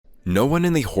No one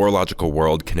in the horological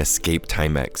world can escape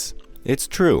Timex. It's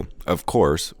true, of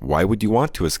course. Why would you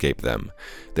want to escape them?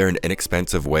 They're an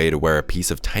inexpensive way to wear a piece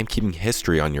of timekeeping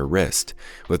history on your wrist,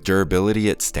 with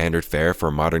durability at standard fare for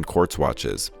modern quartz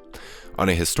watches. On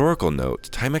a historical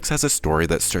note, Timex has a story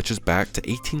that stretches back to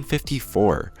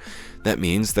 1854. That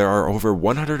means there are over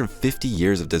 150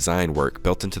 years of design work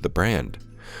built into the brand.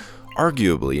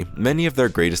 Arguably, many of their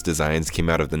greatest designs came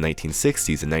out of the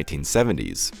 1960s and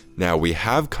 1970s. Now, we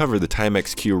have covered the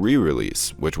Timex Q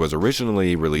re-release, which was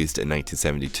originally released in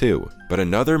 1972, but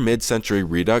another mid-century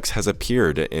redux has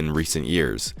appeared in recent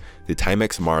years, the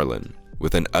Timex Marlin.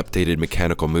 With an updated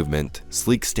mechanical movement,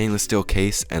 sleek stainless steel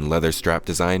case, and leather strap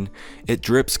design, it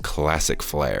drips classic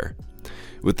flair.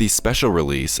 With the special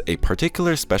release, a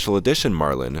particular special edition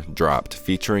Marlin dropped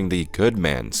featuring the Good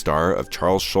Man star of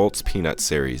Charles Schultz's Peanut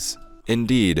series.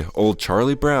 Indeed, old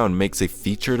Charlie Brown makes a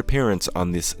featured appearance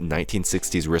on this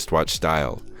 1960s wristwatch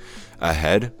style.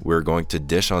 Ahead, we're going to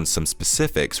dish on some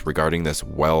specifics regarding this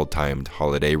well-timed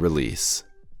holiday release.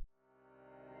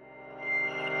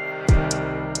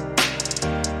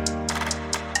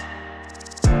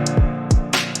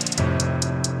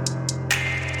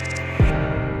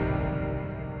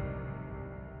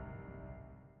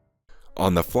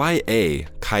 On the Fly A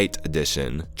Kite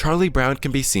Edition, Charlie Brown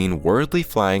can be seen wordly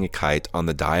flying a kite on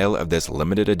the dial of this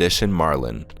limited edition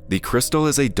Marlin. The crystal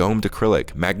is a domed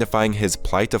acrylic, magnifying his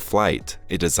plight of flight,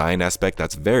 a design aspect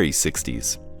that's very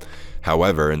 60s.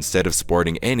 However, instead of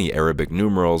sporting any Arabic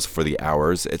numerals for the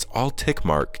hours, it's all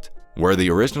tick-marked. Where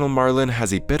the original Marlin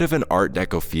has a bit of an Art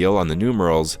Deco feel on the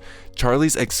numerals,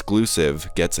 Charlie's exclusive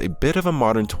gets a bit of a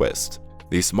modern twist.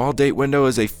 The small date window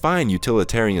is a fine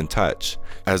utilitarian touch.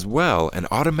 As well, an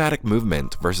automatic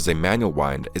movement versus a manual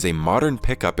wind is a modern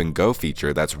pick up and go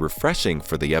feature that's refreshing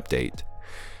for the update.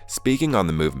 Speaking on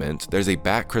the movement, there's a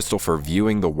back crystal for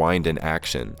viewing the wind in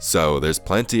action, so there's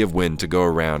plenty of wind to go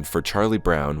around for Charlie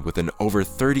Brown with an over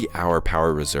 30-hour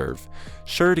power reserve,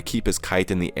 sure to keep his kite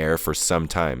in the air for some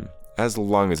time, as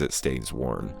long as it stays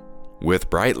worn.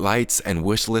 With bright lights and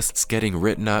wish lists getting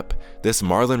written up, this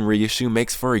Marlin reissue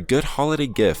makes for a good holiday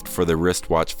gift for the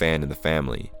wristwatch fan in the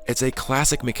family. It's a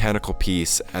classic mechanical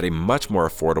piece at a much more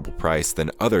affordable price than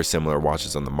other similar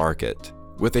watches on the market.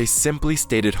 With a simply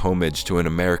stated homage to an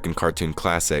American cartoon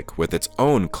classic with its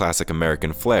own classic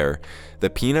American flair, the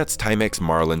Peanuts Timex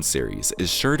Marlin series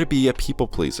is sure to be a people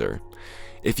pleaser.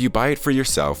 If you buy it for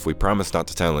yourself, we promise not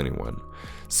to tell anyone.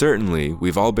 Certainly,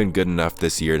 we've all been good enough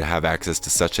this year to have access to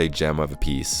such a gem of a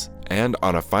piece. And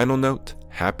on a final note,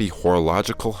 happy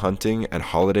horological hunting and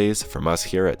holidays from us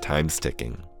here at Time's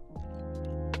Ticking.